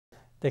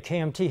The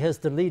KMT has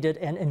deleted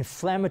an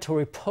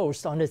inflammatory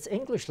post on its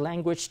English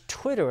language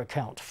Twitter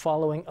account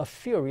following a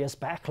furious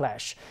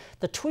backlash.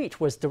 The tweet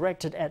was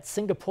directed at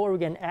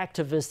Singaporean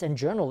activist and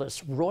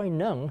journalist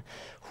Ngerng,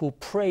 who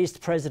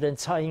praised President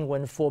Tsai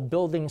for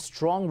building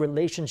strong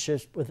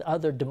relationships with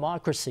other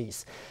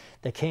democracies.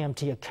 The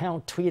KMT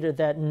account tweeted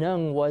that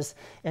Ngerng was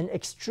an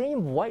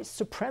extreme white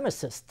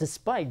supremacist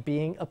despite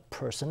being a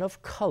person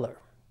of color.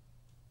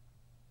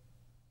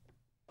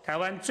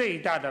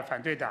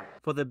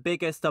 For the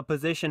biggest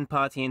opposition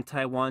party in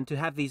Taiwan to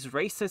have these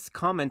racist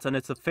comments on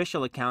its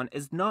official account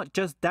is not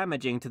just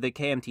damaging to the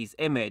KMT's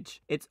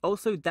image, it's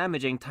also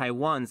damaging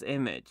Taiwan's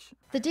image.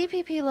 The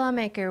DPP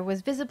lawmaker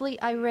was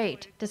visibly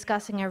irate,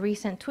 discussing a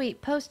recent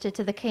tweet posted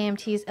to the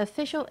KMT's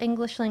official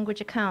English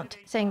language account,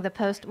 saying the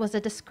post was a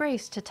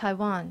disgrace to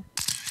Taiwan.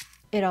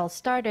 It all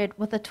started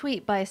with a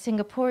tweet by a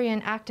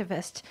Singaporean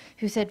activist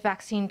who said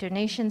vaccine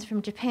donations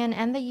from Japan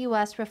and the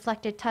U.S.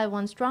 reflected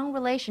Taiwan's strong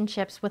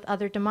relationships with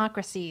other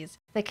democracies.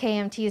 The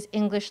KMT's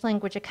English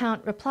language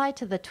account replied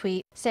to the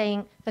tweet,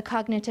 saying, "The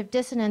cognitive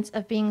dissonance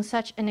of being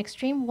such an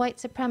extreme white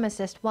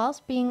supremacist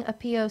whilst being a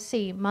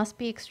POC must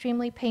be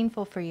extremely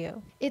painful for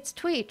you." Its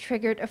tweet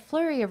triggered a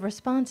flurry of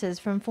responses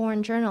from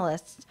foreign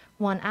journalists.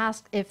 One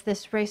asked if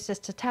this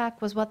racist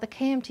attack was what the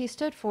KMT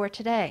stood for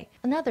today.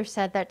 Another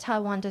said that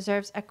Taiwan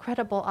deserves a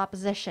credible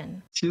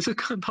opposition.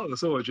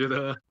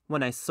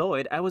 When I saw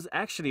it, I was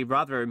actually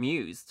rather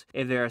amused.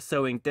 If they are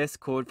sowing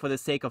discord for the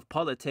sake of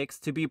politics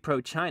to be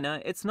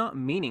pro-China, it's not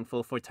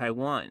meaningful for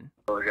Taiwan.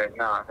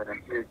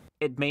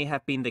 It may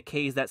have been the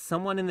case that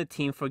someone in the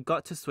team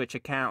forgot to switch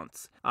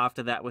accounts.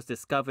 After that was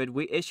discovered,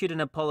 we issued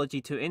an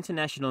apology to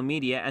international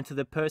media and to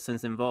the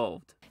persons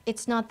involved.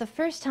 It's not the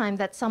first time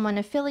that someone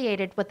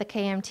affiliated with the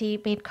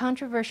KMT made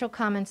controversial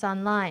comments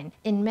online.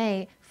 In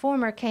May,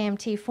 former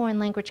KMT foreign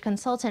language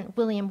consultant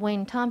William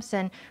Wayne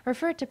Thompson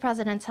referred to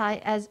President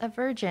Tsai as a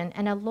virgin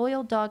and a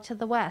loyal dog to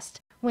the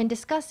West when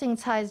discussing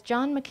Tsai's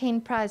John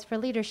McCain Prize for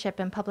Leadership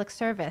in Public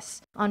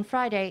Service. On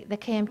Friday, the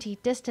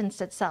KMT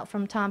distanced itself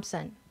from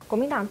Thompson.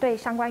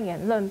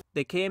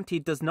 The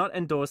KMT does not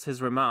endorse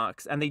his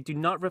remarks, and they do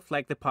not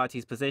reflect the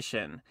party's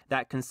position.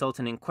 That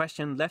consultant in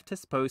question left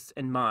his post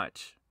in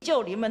March.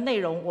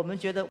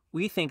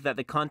 We think that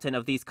the content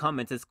of these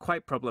comments is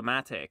quite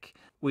problematic.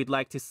 We'd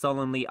like to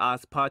solemnly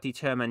ask Party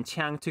Chairman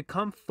Chiang to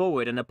come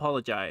forward and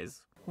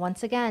apologize.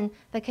 Once again,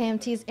 the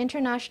KMT's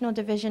international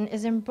division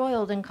is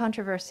embroiled in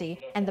controversy,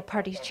 and the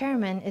party's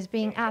chairman is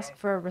being asked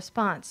for a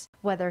response.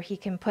 Whether he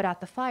can put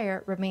out the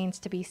fire remains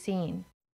to be seen.